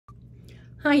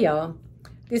Hi y'all,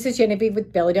 this is Genevieve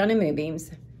with Belladonna and Moonbeams.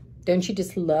 Don't you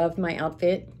just love my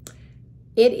outfit?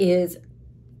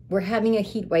 We're having a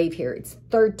heat wave here. It's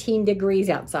 13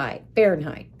 degrees outside,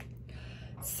 Fahrenheit.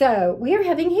 So we are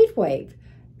having a heat wave.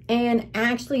 And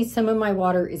actually some of my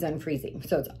water is unfreezing,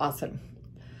 so it's awesome.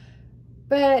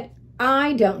 But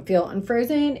I don't feel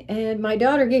unfrozen, and my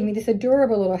daughter gave me this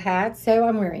adorable little hat, so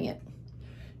I'm wearing it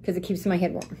because it keeps my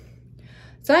head warm.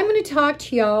 So I'm going to talk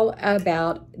to y'all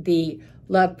about the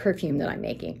Love perfume that I'm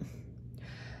making.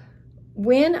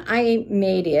 When I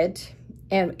made it,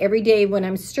 and every day when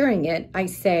I'm stirring it, I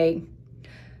say,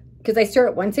 because I stir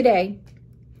it once a day,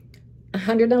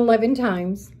 111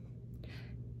 times,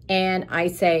 and I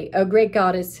say, "Oh great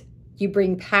goddess, you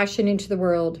bring passion into the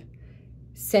world.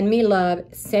 Send me love,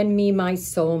 send me my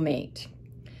soulmate.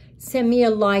 Send me a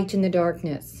light in the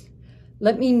darkness.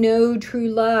 Let me know true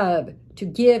love, to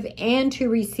give and to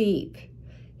receive.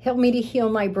 Help me to heal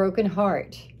my broken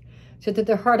heart, so that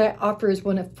the heart I offer is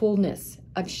one of fullness,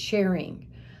 of sharing,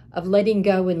 of letting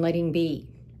go and letting be.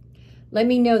 Let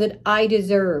me know that I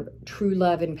deserve true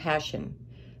love and passion.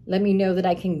 Let me know that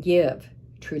I can give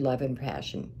true love and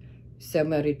passion. So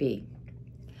mote it be."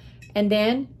 And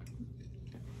then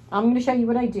I'm going to show you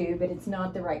what I do, but it's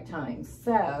not the right time.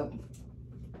 So,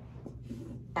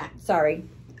 sorry,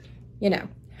 you know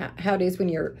how it is when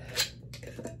you're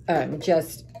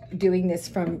just doing this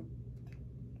from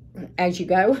as you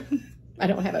go. I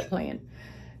don't have a plan.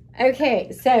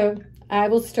 Okay, so I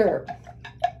will stir.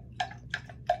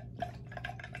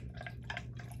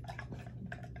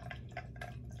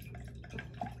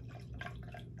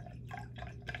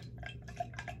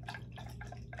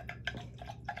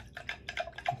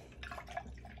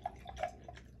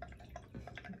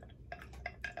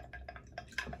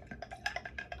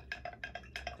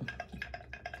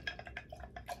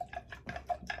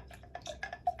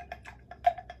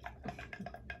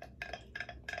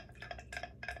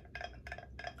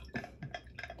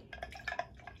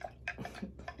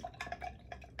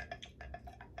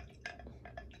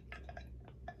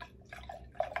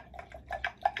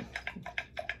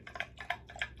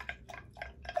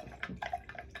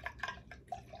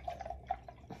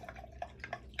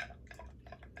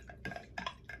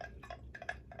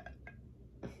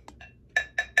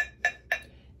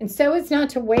 And so as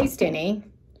not to waste any,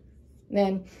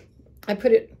 then I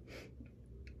put it,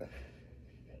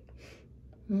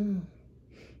 I'm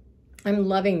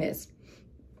loving this.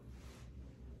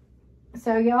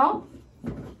 So y'all,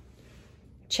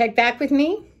 check back with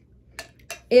me.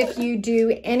 If you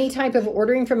do any type of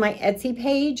ordering from my Etsy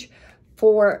page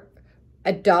for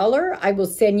 $1, I will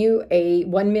send you a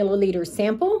 1 milliliter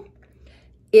sample.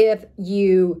 If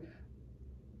you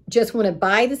just want to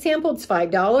buy the sample, it's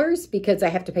 $5 because I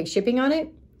have to pay shipping on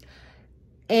it.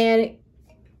 And,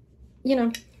 you know,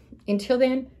 until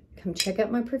then, come check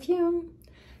out my perfume.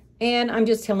 And I'm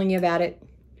just telling you about it.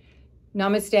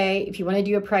 Namaste. If you want to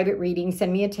do a private reading,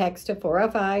 send me a text to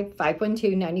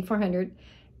 405-512-9400.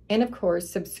 And, of course,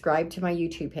 subscribe to my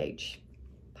YouTube page.